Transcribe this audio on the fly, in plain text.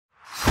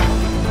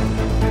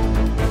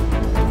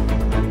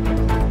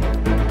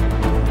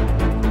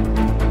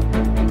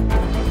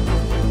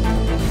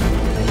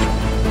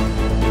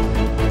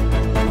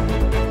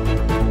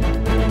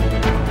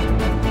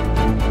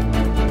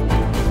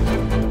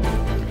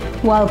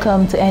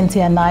Welcome to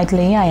NTN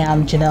Nightly. I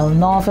am Janelle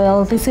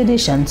Norville. This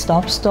edition's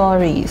top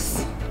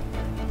stories.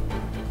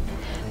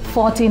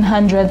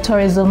 1,400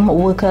 tourism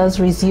workers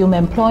resume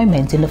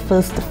employment in the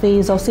first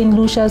phase of St.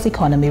 Lucia's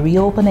economy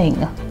reopening.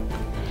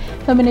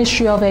 The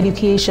Ministry of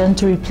Education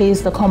to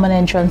replace the common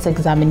entrance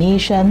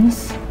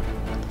examinations.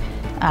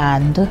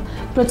 And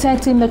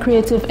protecting the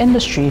creative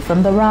industry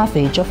from the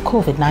ravage of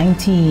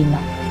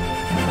COVID-19.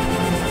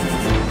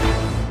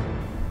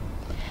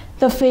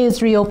 The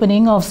phased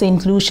reopening of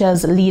St.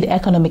 Lucia's lead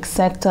economic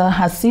sector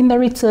has seen the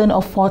return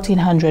of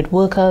 1,400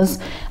 workers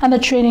and the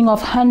training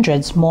of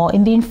hundreds more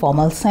in the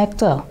informal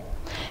sector.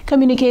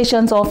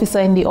 Communications Officer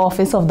in the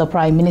Office of the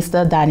Prime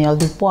Minister, Daniel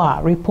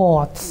Dubois,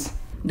 reports.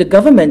 The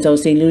government of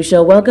St.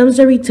 Lucia welcomes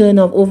the return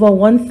of over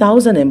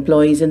 1,000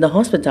 employees in the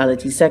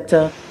hospitality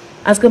sector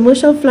as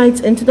commercial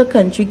flights into the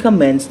country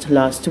commenced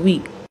last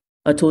week.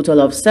 A total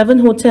of 7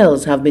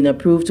 hotels have been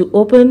approved to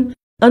open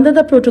under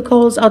the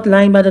protocols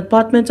outlined by the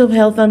Department of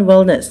Health and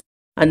Wellness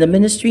and the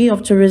Ministry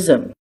of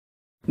Tourism.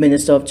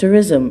 Minister of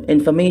Tourism,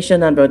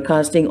 Information and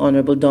Broadcasting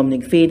Honorable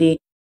Dominic Fede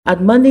at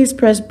Monday's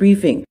press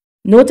briefing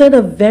noted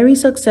a very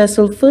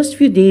successful first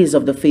few days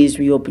of the phased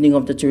reopening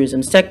of the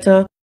tourism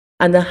sector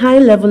and the high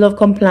level of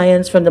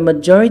compliance from the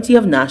majority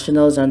of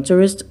nationals and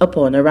tourists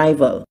upon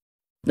arrival.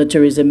 The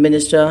Tourism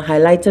Minister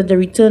highlighted the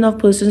return of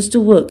persons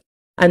to work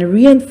and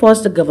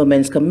reinforced the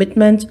government's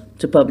commitment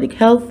to public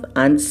health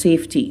and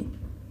safety.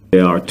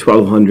 There are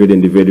 1,200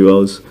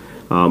 individuals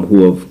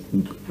who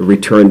have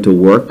returned to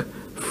work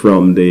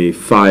from the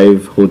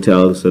 5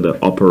 hotels that are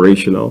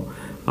operational,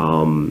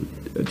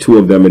 2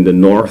 of them in the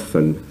north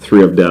and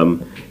 3 of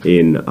them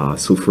in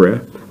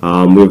Soufrière.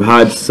 We've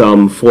had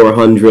some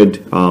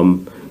 400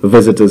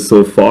 visitors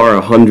so far,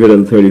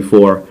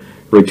 134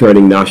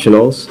 returning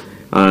nationals,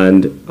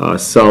 and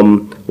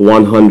some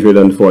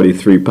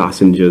 143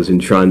 passengers in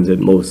transit,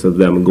 most of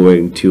them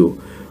going to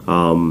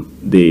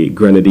the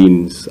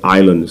Grenadines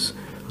Islands,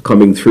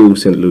 coming through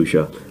St.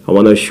 Lucia. I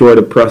want to assure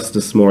the press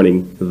this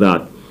morning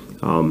that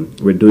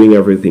we're doing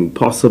everything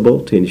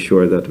possible to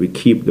ensure that we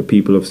keep the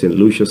people of St.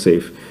 Lucia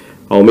safe.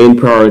 Our main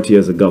priority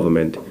as a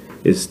government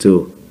is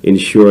to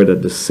ensure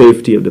that the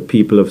safety of the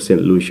people of St.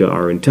 Lucia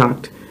are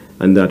intact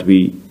and that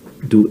we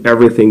do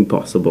everything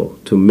possible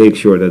to make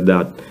sure that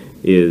that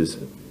is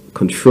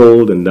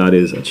controlled and that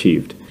is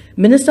achieved.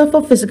 Minister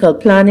for Physical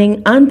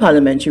Planning and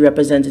Parliamentary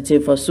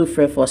Representative for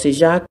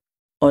Soufrière-Forcé-Jacques,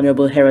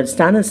 Honorable Harold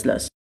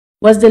Stanislas,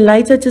 was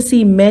delighted to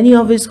see many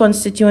of his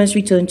constituents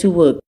return to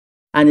work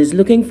and is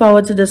looking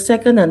forward to the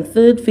second and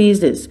third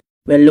phases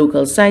where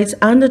local sites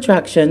and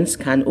attractions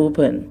can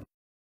open.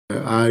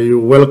 I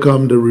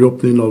welcome the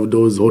reopening of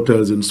those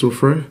hotels in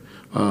Soufrière,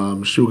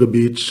 Sugar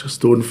Beach,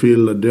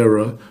 Stonefield,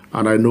 Ladera,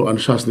 and I know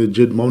Anshasni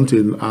Jade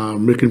Mountain are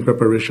making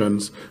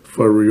preparations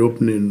for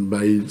reopening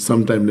by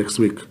sometime next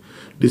week.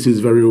 This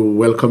is very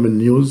welcoming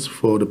news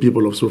for the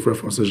people of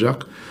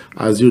Soufrière-Forcé-Jacques.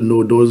 As you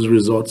know, those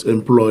resorts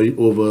employ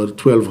over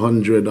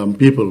 1,200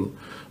 people,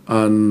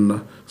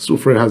 and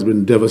Soufrière has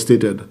been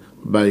devastated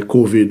by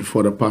COVID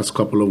for the past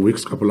couple of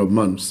weeks, couple of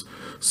months.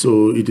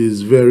 So it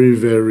is very,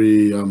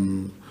 very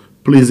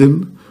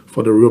pleasing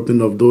for the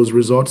reopening of those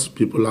resorts.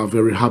 People are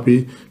very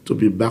happy to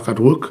be back at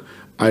work.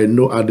 I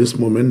know at this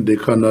moment they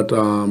cannot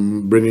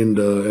bring in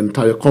the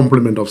entire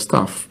complement of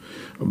staff,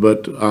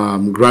 but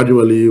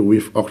gradually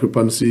with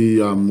occupancy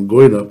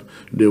going up,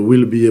 they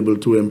will be able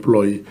to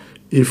employ,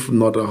 if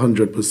not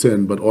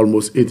 100%, but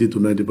almost 80 to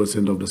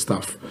 90% of the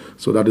staff.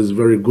 So that is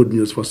very good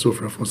news for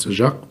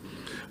Soufrière-Forcé-Jacques.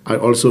 I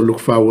also look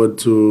forward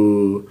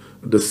to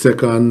the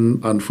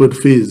second and third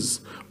phase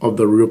of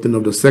the reopening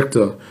of the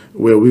sector,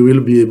 where we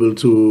will be able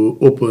to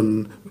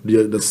open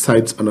the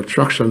sites and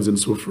attractions in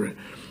Soufrière.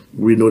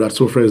 We know that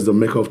Soufrière is the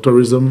mecca of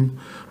tourism,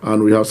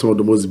 and we have some of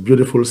the most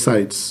beautiful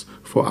sites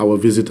for our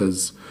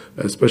visitors,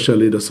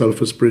 especially the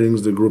Sulphur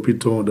Springs, the Gros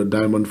Piton, the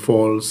Diamond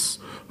Falls,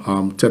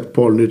 Tet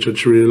Paul Nature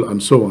Trail,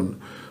 and so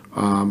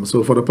on.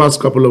 So for the past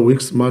couple of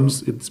weeks,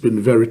 months, it's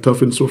been very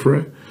tough in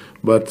Soufrière,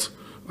 but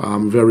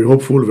I'm very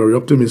hopeful, very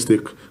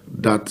optimistic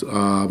that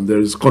there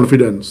is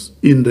confidence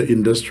in the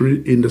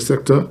industry, in the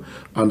sector,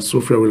 and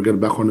Soufrière will get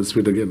back on its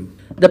feet again.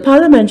 The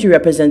parliamentary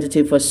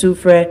representative for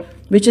Soufrière,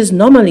 which is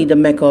normally the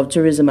mecca of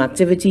tourism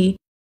activity,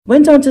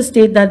 went on to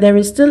state that there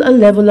is still a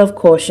level of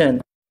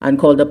caution and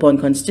called upon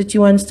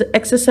constituents to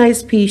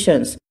exercise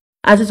patience,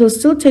 as it will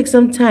still take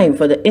some time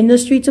for the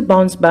industry to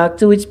bounce back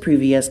to its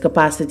previous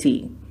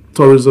capacity.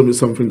 Tourism is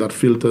something that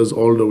filters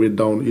all the way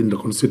down in the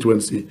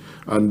constituency,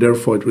 and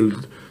therefore it will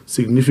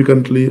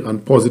significantly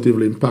and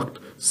positively impact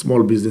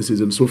small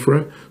businesses in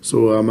Soufrière.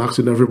 So I'm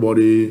asking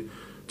everybody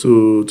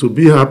to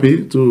be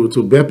happy,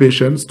 to bear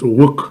patience, to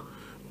work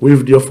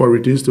with the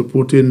authorities to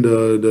put in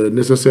the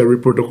necessary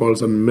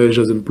protocols and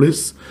measures in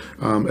place,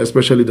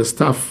 especially the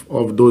staff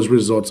of those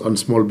resorts and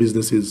small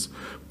businesses.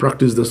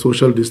 Practice the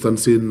social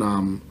distancing,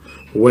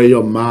 wear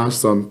your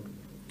masks,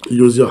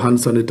 use your hand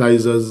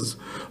sanitizers,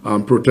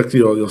 protect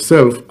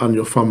yourself and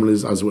your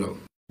families as well.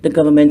 The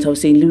government of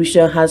St.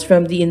 Lucia has,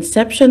 from the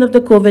inception of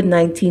the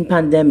COVID-19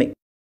 pandemic,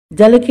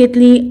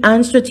 delicately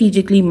and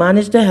strategically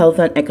managed the health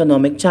and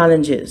economic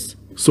challenges.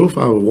 So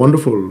far,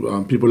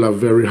 wonderful. People are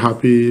very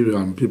happy.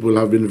 People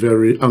have been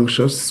very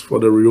anxious for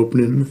the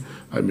reopening.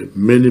 I mean,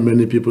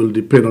 many people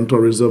depend on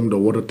tourism, the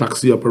water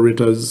taxi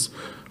operators,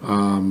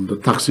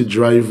 the taxi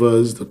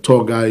drivers, the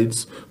tour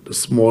guides, the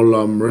small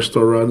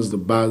restaurants, the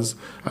bars.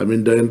 I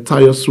mean, the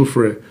entire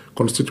Soufrière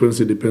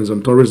constituency depends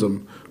on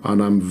tourism.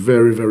 And I'm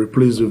very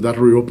pleased with that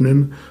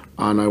reopening.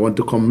 And I want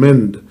to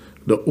commend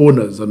the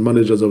owners and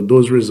managers of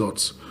those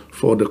resorts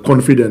for the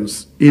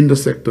confidence in the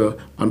sector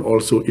and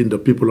also in the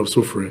people of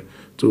Soufrière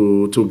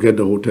to get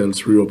the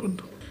hotels reopened.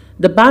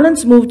 The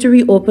balanced move to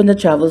reopen the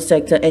travel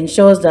sector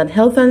ensures that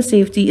health and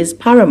safety is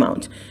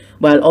paramount,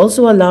 while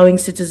also allowing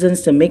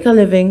citizens to make a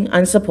living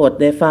and support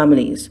their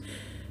families.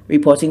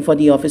 Reporting for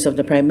the Office of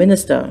the Prime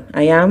Minister,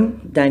 I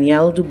am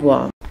Danielle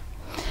Dubois.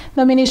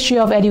 The Ministry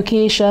of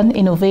Education,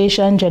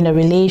 Innovation, Gender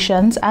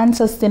Relations and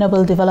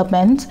Sustainable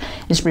Development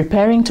is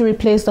preparing to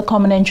replace the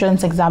common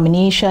entrance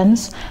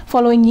examinations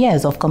following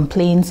years of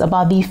complaints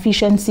about the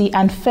efficiency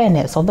and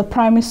fairness of the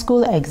primary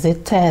school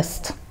exit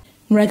test.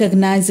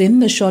 Recognizing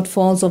the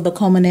shortfalls of the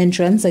common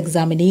entrance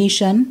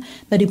examination,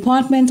 the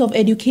Department of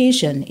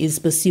Education is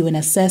pursuing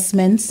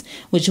assessments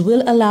which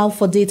will allow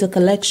for data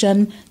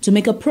collection to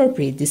make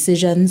appropriate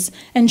decisions,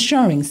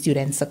 ensuring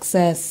student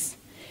success.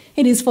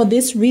 It is for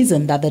this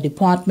reason that the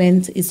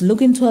department is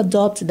looking to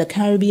adopt the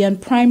Caribbean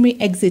Primary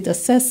Exit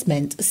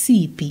Assessment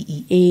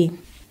 (CPEA).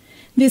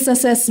 This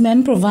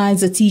assessment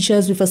provides the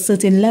teachers with a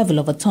certain level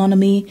of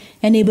autonomy,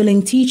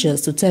 enabling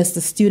teachers to test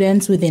the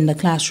students within the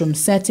classroom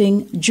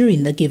setting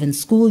during the given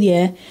school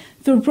year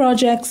through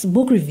projects,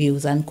 book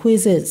reviews, and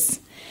quizzes.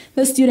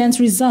 The students'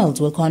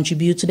 results will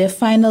contribute to their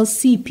final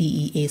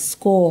CPEA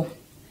score.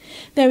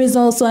 There is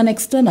also an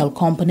external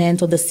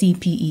component of the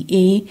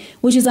CPEA,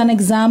 which is an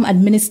exam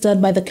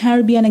administered by the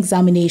Caribbean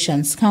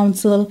Examinations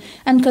Council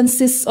and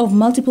consists of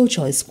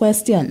multiple-choice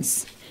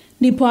questions.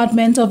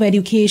 Department of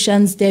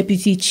Education's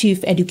Deputy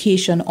Chief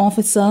Education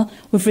Officer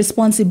with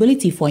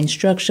responsibility for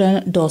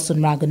instruction, Dawson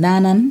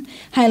Ragunanan,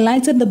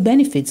 highlighted the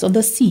benefits of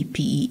the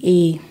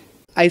CPEA.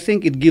 I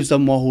think it gives a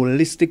more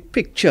holistic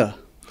picture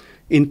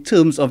in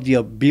terms of the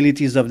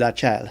abilities of that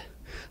child.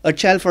 A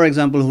child, for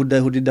example, who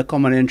did the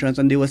common entrance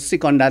and they were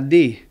sick on that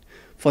day.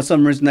 For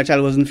some reason, the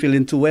child wasn't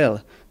feeling too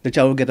well. The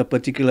child will get a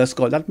particular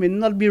score. That may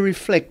not be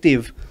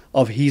reflective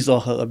of his or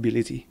her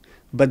ability.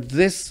 But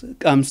this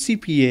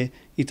CPA,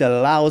 it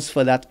allows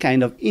for that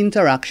kind of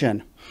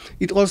interaction.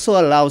 It also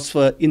allows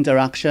for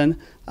interaction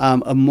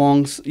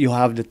amongst, you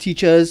have the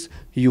teachers,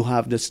 you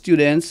have the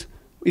students.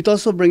 It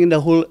also brings in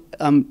the whole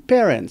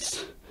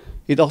parents.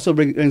 It also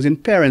brings in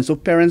parents, so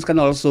parents can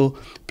also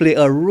play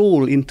a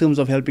role in terms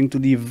of helping to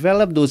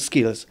develop those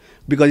skills,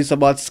 because it's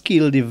about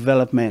skill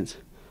development,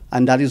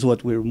 and that is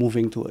what we're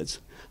moving towards.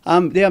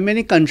 There are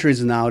many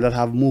countries now that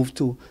have moved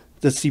to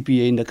the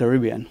CPA in the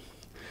Caribbean.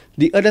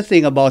 The other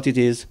thing about it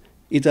is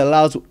it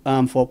allows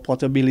for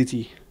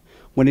portability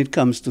when it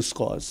comes to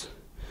scores.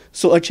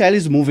 So a child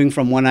is moving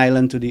from one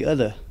island to the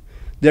other.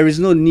 There is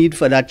no need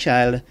for that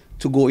child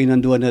to go in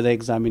and do another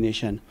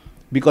examination,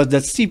 because the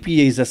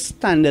CPA is a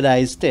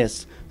standardized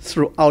test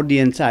throughout the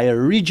entire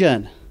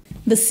region.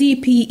 The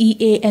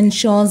CPEA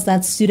ensures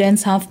that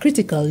students have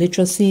critical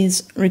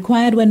literacies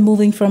required when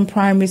moving from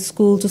primary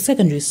school to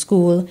secondary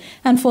school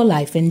and for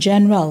life in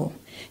general.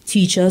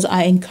 Teachers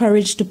are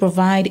encouraged to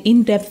provide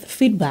in-depth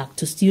feedback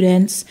to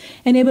students,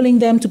 enabling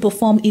them to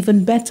perform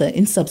even better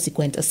in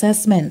subsequent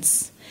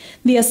assessments.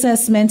 The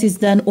assessment is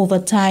done over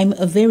time,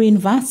 varying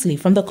vastly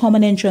from the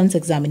common entrance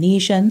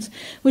examinations,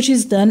 which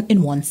is done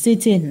in one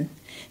sitting.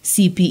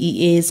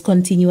 CPEA's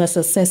continuous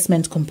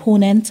assessment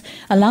component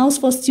allows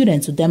for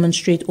students to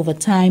demonstrate over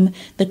time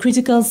the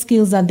critical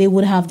skills that they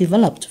would have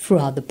developed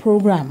throughout the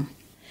program.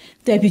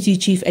 Deputy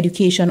Chief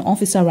Education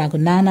Officer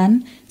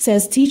Ragunanan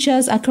says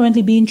teachers are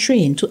currently being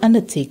trained to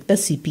undertake the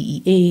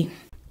CPEA.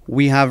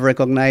 We have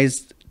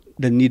recognized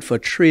the need for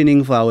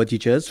training for our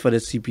teachers for the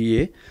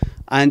CPEA,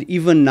 and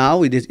even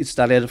now it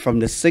started from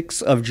the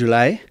 6th of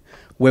July,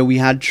 where we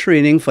had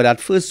training for that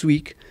first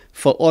week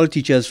for all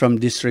teachers from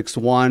Districts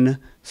 1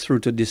 through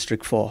to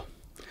District 4.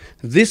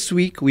 This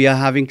week we are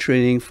having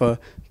training for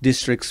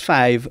Districts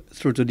 5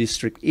 through to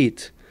District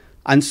 8.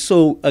 And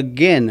so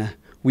again,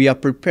 we are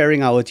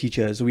preparing our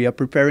teachers, we are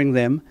preparing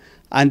them,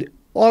 and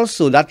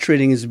also that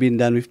training is being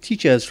done with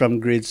teachers from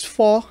grades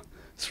 4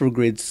 through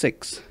grade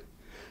 6.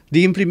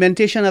 The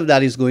implementation of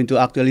that is going to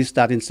actually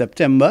start in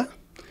September.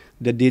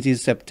 The date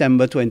is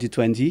September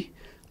 2020,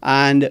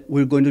 and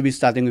we're going to be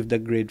starting with the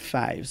grade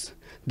 5s.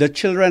 The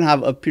children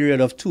have a period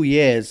of 2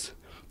 years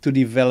to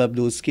develop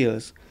those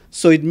skills.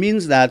 So it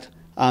means that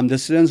the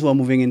students who are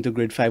moving into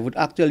grade 5 would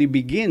actually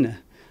begin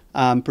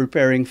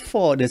preparing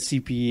for the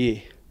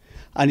CPEA.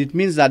 And it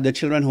means that the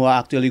children who are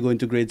actually going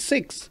to grade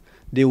 6,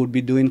 they would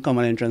be doing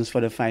common entrance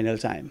for the final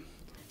time.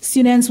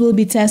 Students will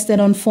be tested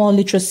on 4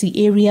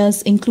 literacy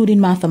areas, including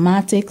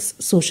mathematics,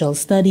 social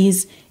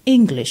studies,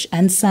 English,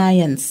 and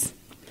science.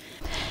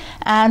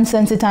 And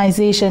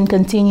sensitization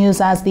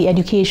continues as the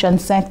education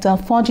sector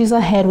forges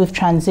ahead with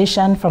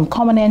transition from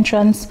common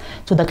entrance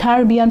to the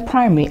Caribbean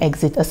Primary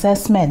Exit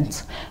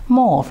Assessment.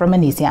 More from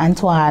Anisia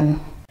Antoine.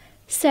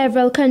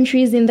 Several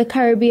countries in the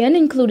Caribbean,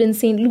 including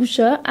St.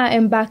 Lucia, are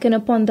embarking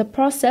upon the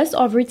process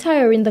of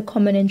retiring the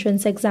Common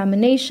Entrance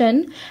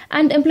Examination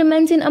and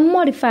implementing a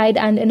modified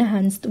and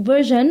enhanced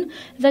version,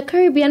 the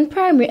Caribbean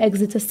Primary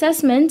Exit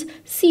Assessment,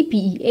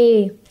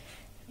 CPEA.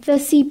 The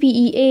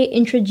CPEA,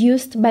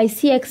 introduced by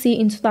CXC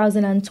in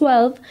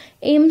 2012,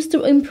 aims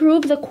to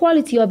improve the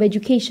quality of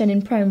education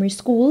in primary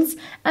schools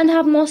and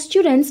have more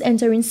students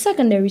entering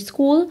secondary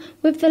school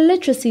with the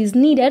literacies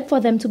needed for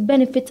them to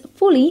benefit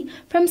fully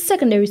from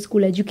secondary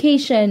school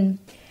education.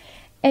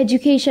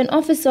 Education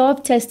Officer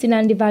of Testing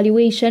and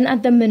Evaluation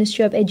at the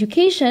Ministry of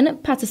Education,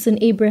 Patterson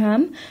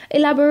Abraham,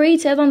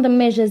 elaborated on the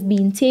measures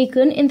being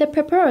taken in the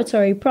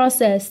preparatory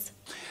process.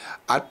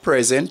 At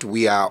present,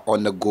 we are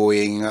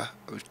undergoing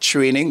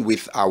training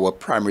with our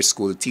primary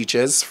school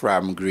teachers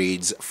from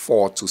grades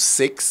 4 to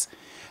 6,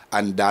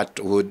 and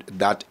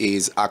that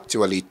is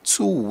actually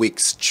 2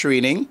 weeks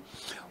training.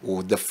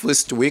 The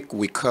first week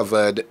we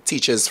covered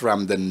teachers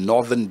from the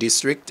Northern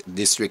District,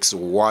 districts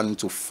 1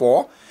 to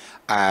 4,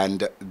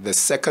 and the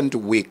second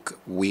week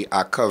we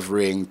are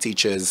covering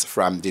teachers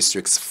from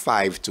districts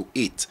 5 to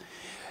 8.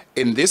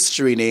 In this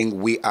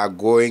training, we are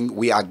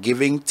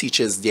giving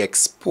teachers the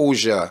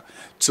exposure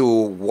to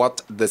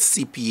what the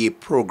CPA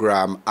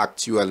program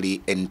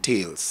actually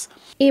entails.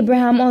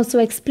 Abraham also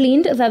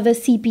explained that the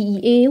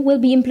CPEA will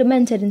be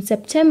implemented in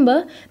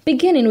September,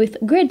 beginning with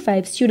grade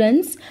 5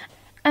 students,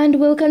 and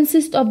will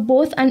consist of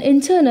both an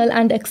internal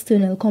and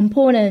external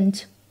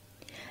component.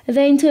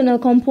 The internal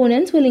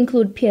component will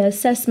include peer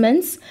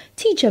assessments,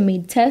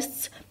 teacher-made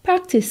tests,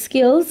 practice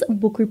skills,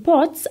 book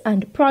reports,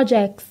 and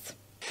projects.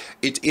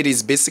 It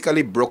is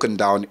basically broken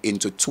down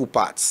into 2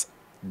 parts.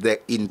 The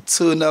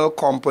internal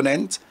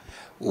component,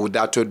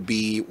 that would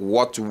be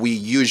what we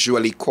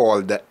usually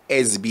call the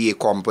SBA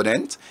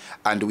component,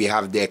 and we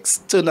have the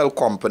external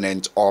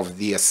component of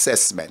the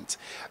assessment.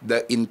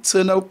 The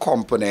internal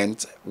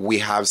component, we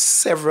have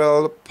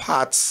several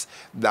parts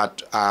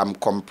that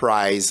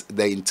comprise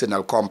the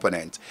internal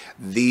component.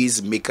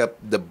 These make up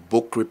the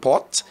book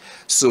report.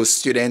 So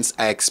students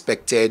are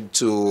expected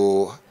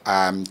to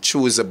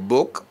choose a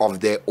book of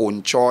their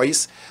own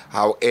choice.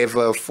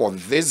 However, for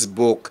this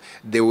book,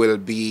 they will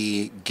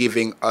be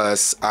giving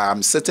us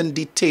certain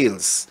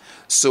details.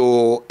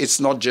 So it's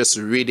not just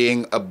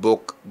reading a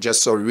book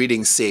just for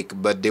reading's sake,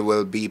 but they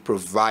will be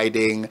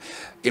providing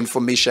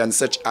information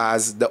such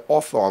as the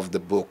author of the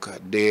book.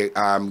 They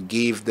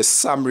give the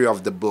summary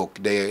of the book,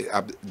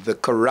 the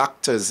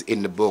characters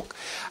in the book,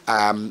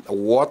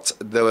 what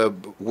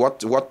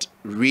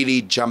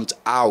really jumped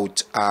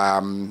out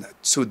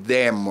to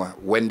them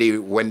when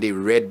they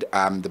read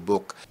the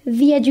book.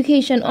 The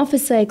education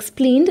officer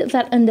explained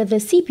that under the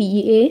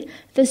CPEA,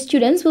 the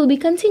students will be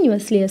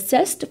continuously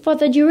assessed for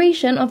the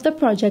duration of the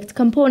project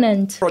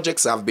component.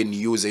 Projects have been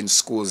used in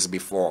schools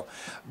before,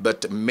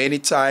 but many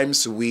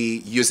times we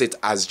use it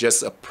as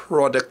just a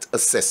product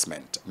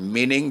assessment,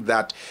 meaning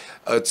that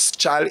a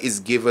child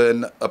is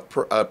given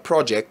a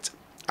project,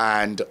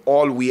 and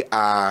all we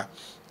are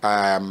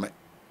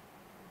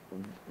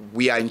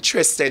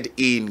interested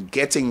in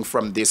getting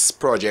from this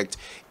project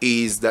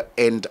is the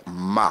end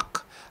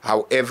mark.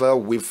 However,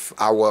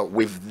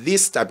 with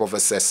this type of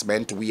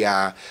assessment, we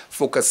are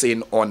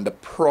focusing on the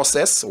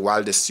process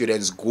while the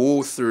students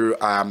go through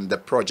the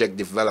project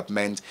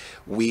development.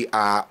 We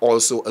are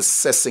also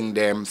assessing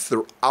them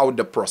throughout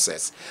the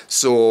process.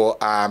 So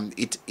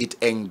it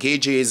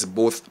engages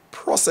both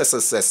process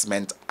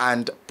assessment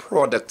and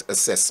product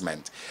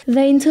assessment.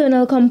 The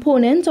internal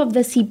component of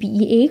the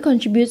CPEA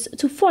contributes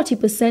to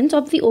 40%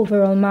 of the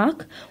overall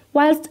mark,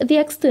 whilst the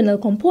external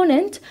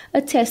component,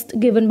 a test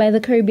given by the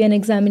Caribbean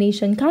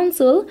Examination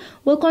Council,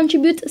 will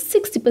contribute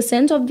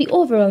 60% of the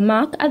overall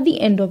mark at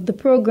the end of the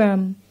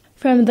program.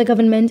 From the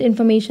Government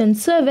Information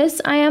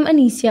Service, I am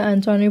Anicia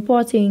Anton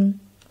reporting.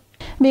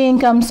 The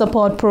income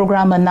support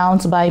program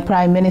announced by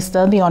Prime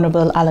Minister the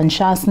Honorable Alan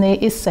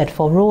Chastanet is set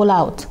for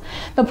rollout.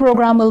 The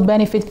program will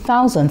benefit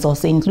thousands of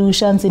St.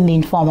 Lucians in the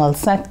informal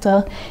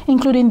sector,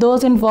 including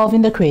those involved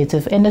in the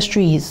creative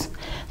industries.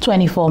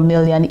 24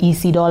 million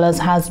EC dollars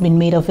has been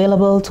made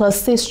available to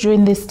assist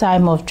during this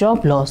time of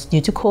job loss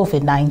due to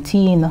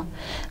COVID-19.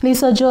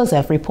 Lisa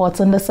Joseph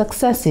reports on the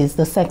successes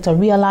the sector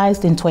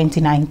realized in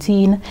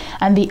 2019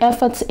 and the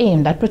efforts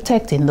aimed at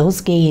protecting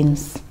those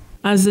gains.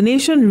 As the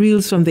nation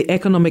reels from the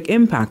economic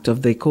impact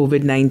of the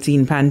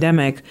COVID-19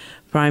 pandemic,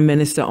 Prime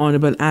Minister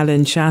Honorable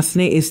Alan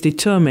Chastanet is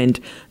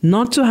determined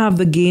not to have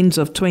the gains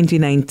of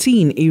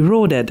 2019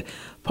 eroded,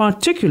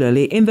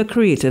 particularly in the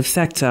creative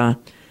sector.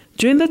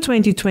 During the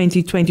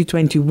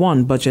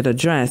 2020-2021 budget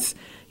address,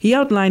 he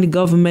outlined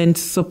government's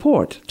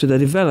support to the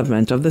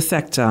development of the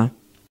sector.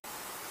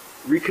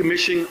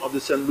 Recommissioning of the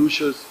St.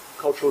 Lucia's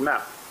cultural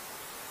map,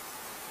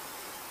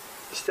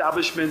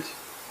 establishment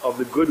of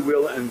the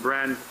Goodwill and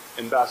Brand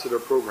Ambassador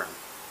Program,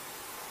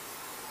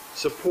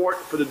 support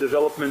for the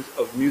development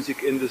of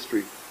music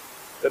industry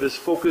that is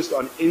focused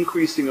on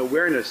increasing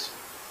awareness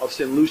of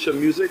St. Lucia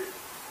music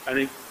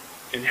and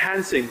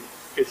enhancing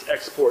its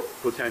export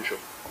potential,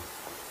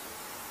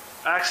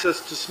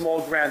 access to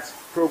small grants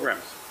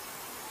programs,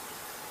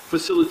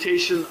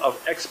 facilitation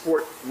of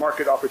export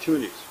market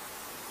opportunities.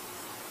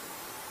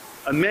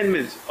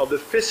 Amendment of the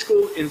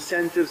Fiscal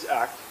Incentives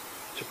Act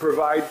to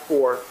provide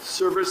for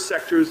service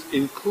sectors,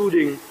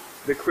 including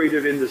the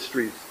creative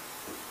industries.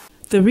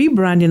 The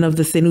rebranding of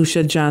the St.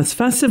 Lucia Jazz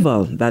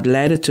Festival that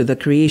led to the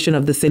creation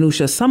of the St.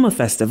 Lucia Summer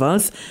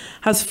Festivals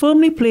has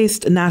firmly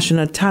placed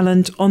national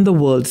talent on the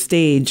world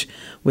stage,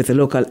 with the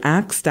local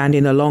acts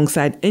standing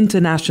alongside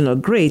international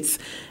greats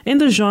in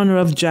the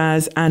genre of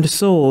jazz and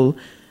soul.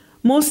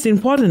 Most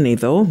importantly,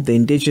 though, the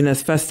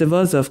indigenous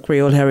festivals of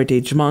Creole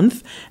Heritage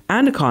Month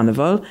and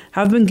Carnival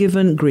have been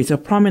given greater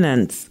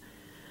prominence.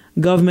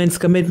 Government's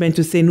commitment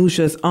to St.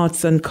 Lucia's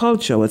arts and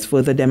culture was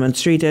further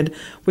demonstrated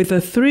with a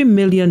 $3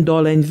 million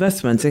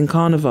investment in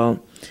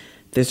Carnival.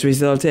 This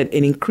resulted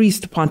in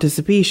increased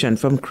participation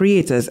from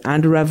creators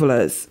and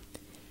revelers.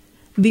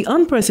 The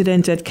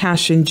unprecedented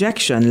cash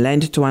injection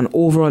led to an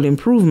overall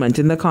improvement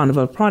in the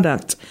Carnival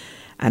product,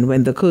 and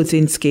when the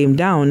curtains came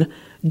down,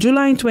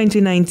 July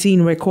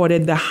 2019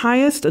 recorded the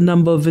highest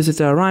number of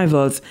visitor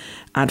arrivals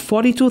at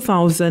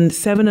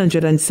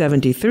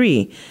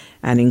 42,773,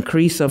 an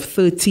increase of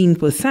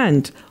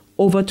 13%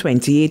 over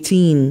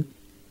 2018.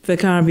 The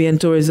Caribbean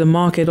tourism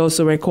market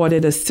also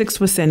recorded a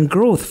 6%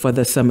 growth for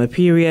the summer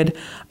period,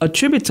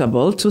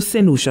 attributable to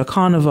St. Lucia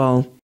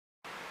Carnival.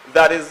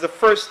 That is the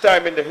first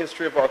time in the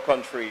history of our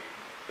country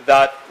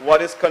that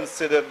what is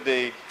considered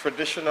the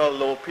traditional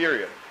low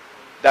period,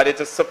 that it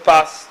has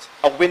surpassed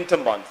a winter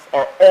month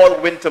or all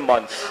winter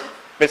months,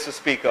 Mr.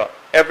 Speaker,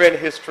 ever in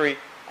history,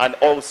 and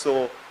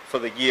also for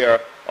the year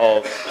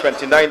of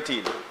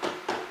 2019.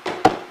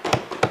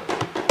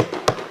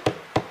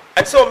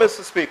 And so,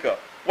 Mr. Speaker,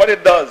 what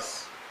it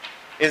does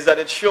is that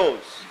it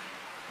shows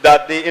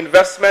that the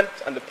investment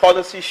and the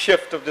policy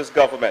shift of this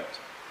government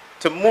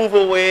to move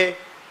away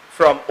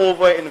from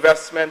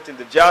over-investment in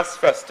the Jazz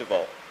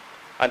Festival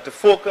and to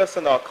focus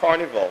on our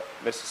Carnival,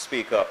 Mr.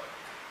 Speaker,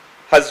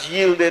 has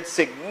yielded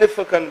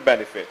significant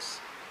benefits,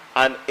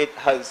 and it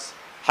has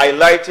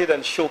highlighted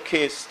and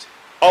showcased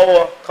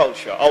our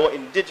culture, our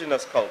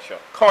indigenous culture,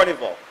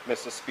 Carnival,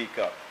 Mr.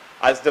 Speaker,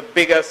 as the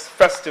biggest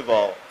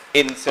festival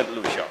in St.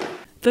 Lucia.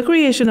 The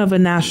creation of a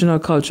national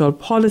cultural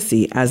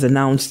policy, as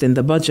announced in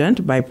the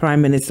budget by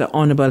Prime Minister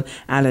Honorable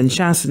Alan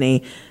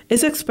Chastanet,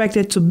 is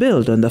expected to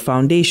build on the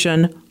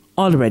foundation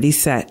already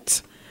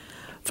set.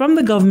 From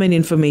the Government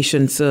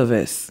Information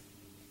Service,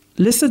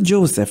 Lisa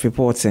Joseph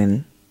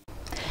reporting.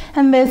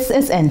 And this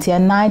is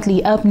NTN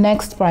Nightly. Up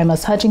next,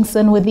 Primus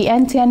Hutchinson with the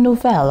NTN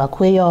Nouvelle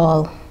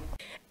Creole.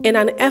 In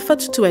an effort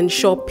to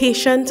ensure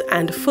patient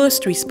and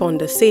first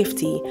responder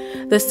safety,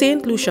 the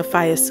St. Lucia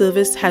Fire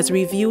Service has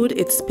reviewed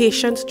its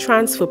patient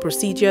transfer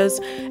procedures,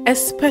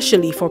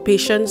 especially for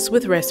patients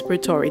with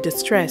respiratory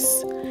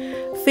distress.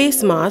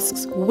 Face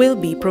masks will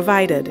be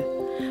provided.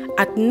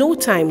 At no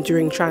time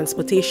during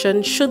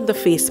transportation should the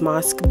face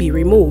mask be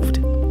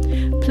removed.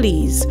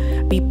 Please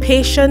be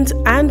patient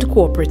and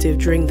cooperative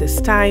during this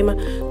time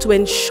to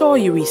ensure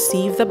you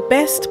receive the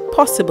best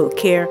possible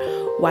care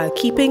while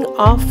keeping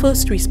our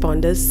first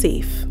responders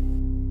safe.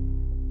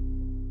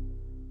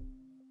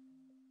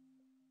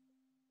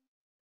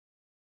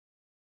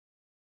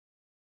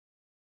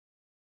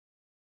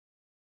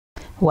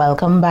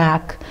 Welcome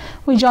back.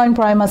 We join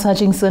Primus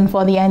Hutchinson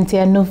for the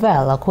NTN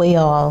Nouvelle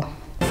Creole.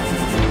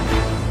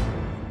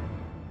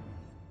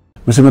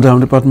 Monsieur, Madame,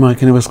 département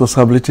qui est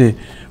responsabilité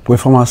pour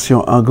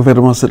information en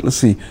gouvernement cette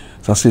ici,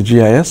 ça c'est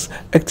GIS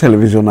et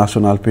télévision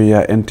nationale pays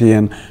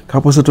NTN qui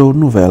a posé une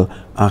nouvelle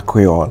en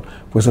créole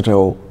pour cette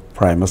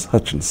Primus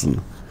Hutchinson.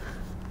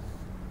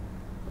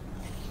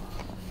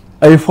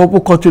 Il faut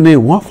pour continuer à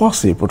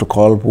renforcer le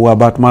protocole pour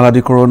abattre la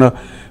maladie corona.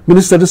 Le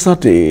ministère de la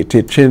Santé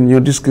a tenu une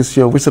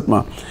discussion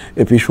récemment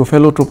et puis chauffeur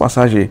l'auto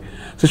passager.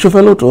 Ce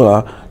chauffeur l'auto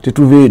là, a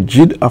trouvé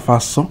guide en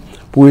façon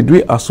pour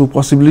réduire à sous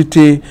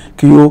possibilité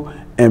qu'il y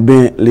eh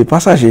bien, les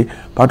passagers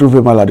pas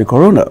trouver maladie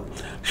corona.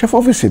 Chef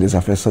officier des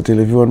affaires santé et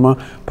l'environnement,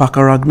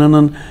 Parker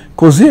Ragnanan,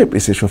 causé et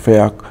ses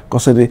chauffeurs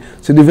concernés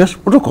ces divers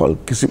protocoles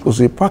qui sont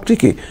supposés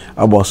pratiquer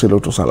à bord de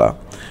l'autosala.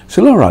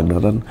 Selon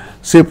Ragnanan,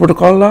 ces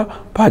protocoles-là,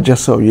 pas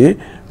juste sérieux,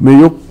 mais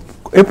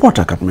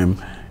important quand même.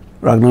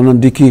 Ragnanan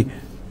dit que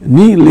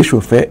ni les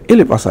chauffeurs et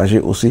les passagers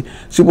aussi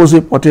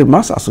supposés porter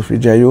masque à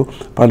suffisance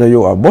pendant qu'ils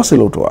à bord de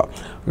l'auto.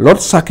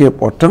 L'autre ça qui est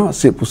important,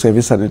 c'est pour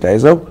service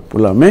sanitizer pour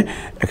la main. Et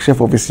le chef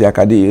officier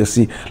a dit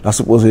aussi, la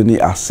supposée ni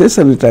assez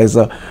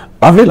sanitizer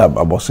available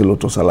à bord de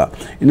l'auto.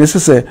 Il est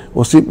nécessaire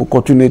aussi pour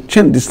continuer la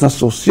chaîne distance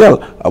sociale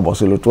à bord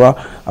de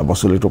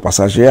l'auto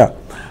passager.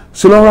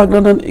 Selon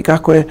Ragnanan,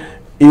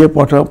 il est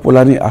important pour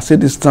l'année assez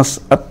distance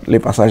entre les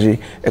passagers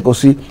et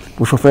aussi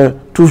pour chauffeur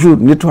toujours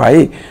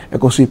nettoyer et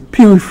aussi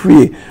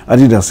purifier à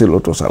dans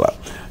l'auto.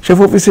 Chef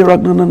officier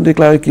Ragnanan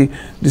déclaré que la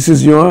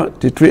décision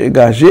est très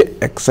engagée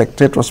avec le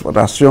secteur de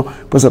transportation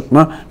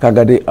présentement qui a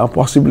gardé en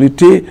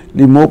possibilité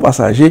les mots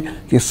passagers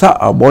qui ça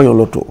à bord de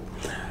l'auto.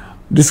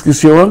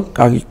 Discussion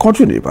qui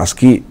continue parce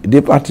que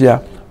des parties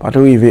pas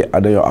arrivé à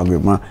d'ailleurs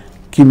argument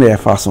qui meilleure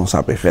façon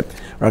ça peut faire.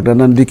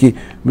 Ragdanan dit que le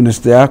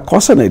ministère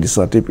concerné de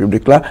santé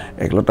publique là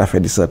et l'autre affaire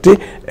de santé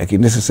et qui est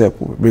nécessaire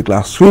pour le public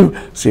là suivre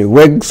ces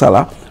règles ça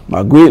là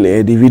malgré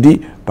les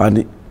individus par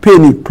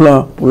péni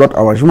plan pour l'autre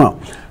arrangement.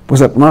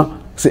 Présentement,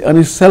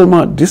 c'est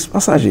seulement 10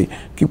 passagers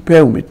qui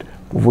permettent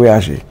pour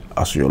voyager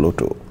sur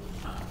l'auto.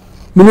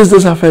 Ministre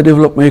des Affaires et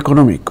Développement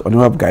économique,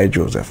 Honorable Guy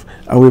Joseph,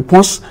 en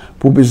réponse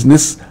pour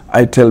business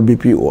ITEL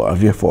BPO en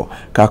VF4,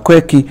 car quoi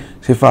qui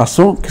c'est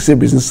façon que ces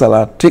business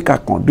là t'es qu'à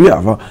conduire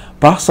avant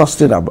pas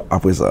sustainable à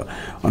présent.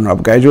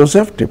 Honorable Guy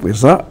Joseph était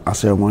présent à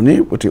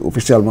cérémonie pour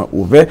officiellement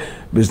ouvert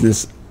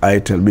business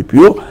ITEL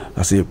BPO,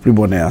 c'est plus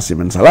bonne à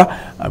semaine ça là,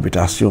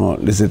 habitation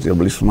les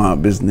établissements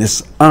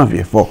business en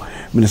VF4.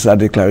 Le ministre a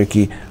déclaré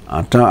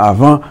qu'en temps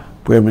avant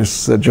Premier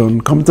ministre John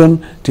Compton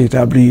a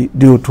établi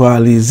 2 ou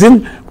 3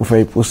 usines pour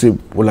faire possible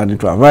pour l'année de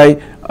travail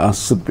en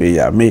ce pays.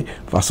 Mais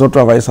façon de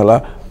travail, ça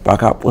là, pas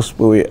qu'à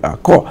prospérer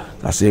encore.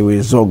 C'est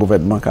raison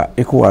gouvernement qui a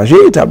encouragé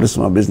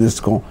l'établissement business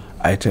comme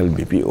ITEL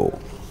BPO.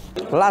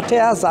 La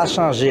terre a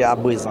changé à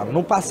présent.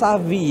 Nous pas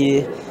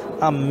savions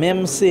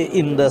même ces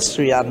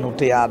industries à nous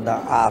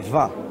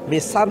avant. Mais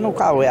ça nous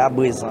a à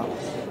présent.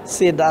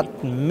 C'est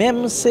que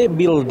même ces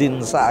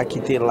buildings qui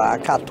étaient là,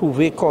 qui ont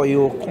trouvé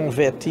qu'on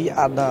converti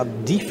dans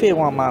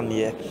différentes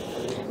manières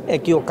et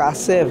qui ont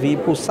servi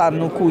pour ça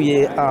nous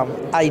couiller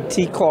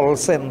IT call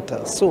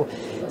center. So,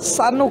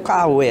 ça nous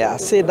a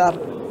c'est que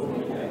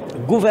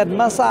le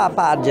gouvernement n'a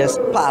pas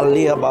juste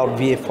parlé about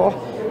VF4,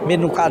 mais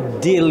nous a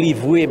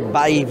délivré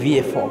by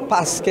VF4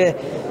 parce que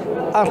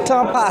en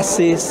temps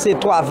passé, ce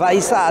travail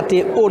ça a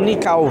été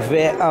unique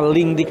ouvert en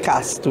ligne de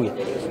Castouille.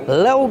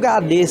 Là,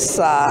 regardez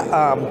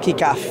ça qui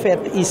a fait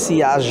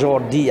ici à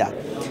Jordi.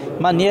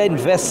 Manière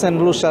investir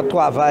dans le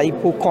travail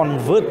pour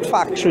convertir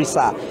factory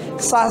ça.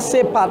 Ça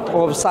c'est part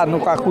of ça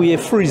nous a créé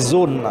free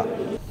zone.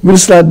 Le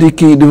ministre a dit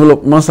que le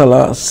développement ça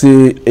là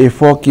c'est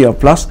effort qui est en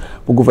place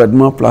pour le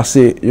gouvernement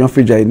placer un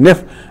fidèle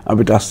neuf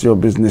habitation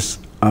business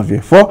en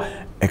Vieux-Fort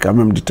et quand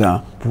même du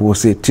temps pour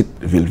ces petites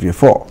villes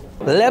Vieux-Fort.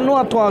 Là nous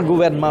entrons en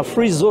gouvernement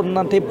free zone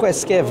nan était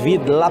presque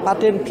vide, la pas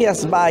une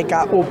pièce bail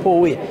ka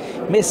opposer.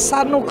 Mais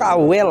ça nous ka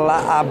là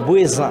à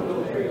présent.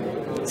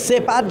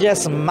 C'est pas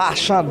juste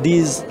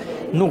marchandises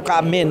nous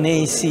ka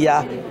mener ici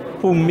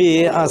pour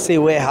mettre en ces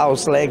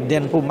warehouse là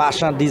pour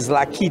marchandises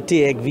là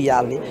quitter avec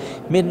vialer,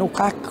 mais nous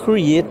ka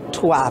créer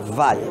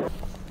travail.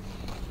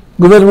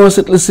 Le gouvernement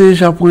s'est laissé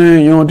prendre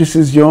une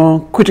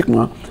décision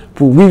critiquement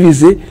pour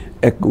réviser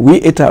et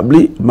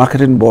réétablir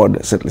marketing board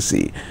cette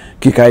laissé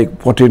qui a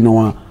porté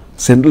nom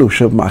St.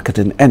 Lucia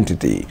Marketing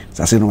Entity.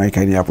 Ça, c'est nous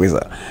qui à présent.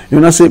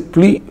 Il y a ces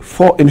plus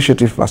fortes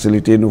initiatives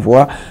facilitées, nous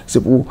voir, c'est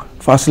pour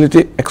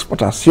faciliter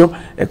l'exportation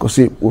et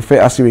aussi pour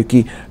faire assurer que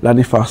la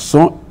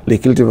façon, les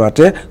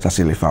cultivateurs, ça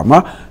c'est les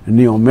pharma,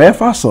 ni une meilleure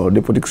façon de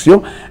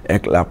production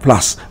avec la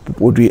place pour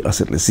produire à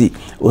cette ci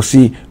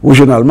aussi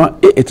régionalement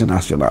et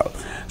international.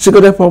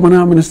 Secrétaire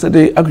permanent ministre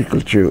de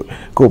l'Agriculture,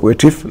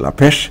 Coopérative, la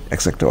Pêche,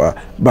 etc.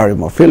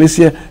 Barrymore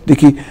Félicien dit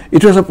qu'il est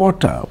très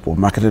important pour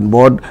le Marketing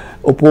Board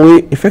pour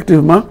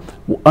effectivement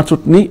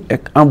entretenir et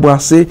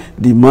embrasser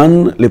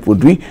demande les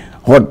produits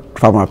hors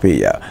pharma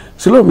pays.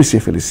 Selon M.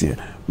 Félicien,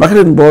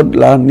 Marketing Board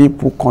là ni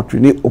pour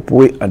continuer à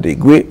opérer à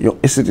dégré une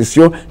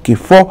institution qui est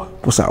fort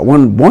pour ça un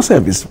bon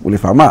service pour les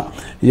pharma.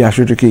 Il a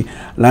ajouté que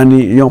là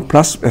ni une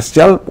place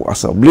spéciale pour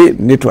assembler,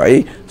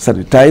 nettoyer,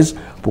 sanitiser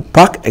pour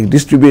pack et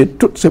distribuer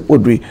tous ces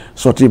produits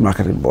sortis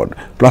Marketing Board.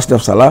 Place de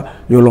ça là,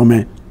 il y a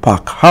l'homme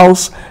Park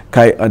House qui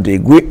est un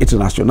dégré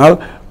international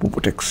pour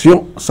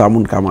protection, ça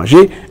moun ka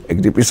manger et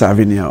depuis ça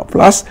venir en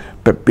place,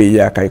 pays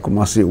a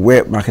commencé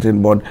ouais Marketing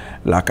Board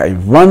là qui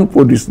vend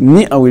produits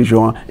ni en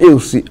région et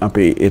aussi en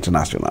pays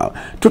international.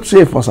 Toutes ces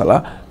efforts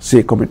là,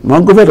 c'est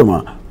committement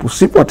gouvernement pour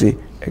supporter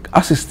et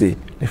assister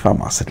les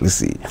femmes à cette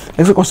liste.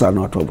 Et c'est comme ça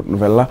notre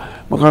nouvelle là,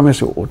 je vous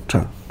remercie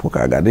autant pour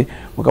regarder,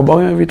 je vous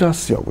une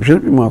invitation. Je ne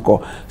sais pas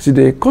encore si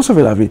de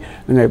conserver la vie,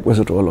 nous allons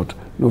présenter l'autre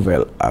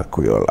nouvelle à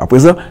Creole. À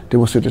présent, je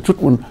vous souhaite tout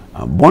le monde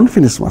un bon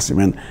finissement de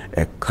semaine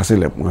et casser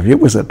les vieux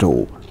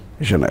présenteurs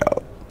général.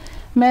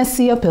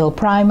 Merci, Appeal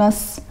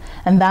Primus.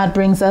 And that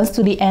brings us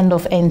to the end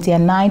of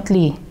NTN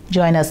Nightly.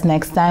 Join us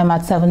next time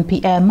at 7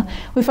 p.m.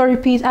 with a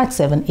repeat at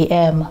 7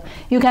 a.m.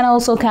 You can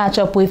also catch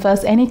up with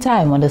us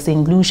anytime on the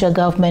St. Lucia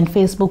Government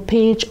Facebook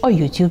page or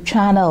YouTube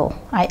channel.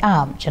 I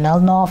am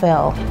Janelle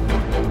Norvell.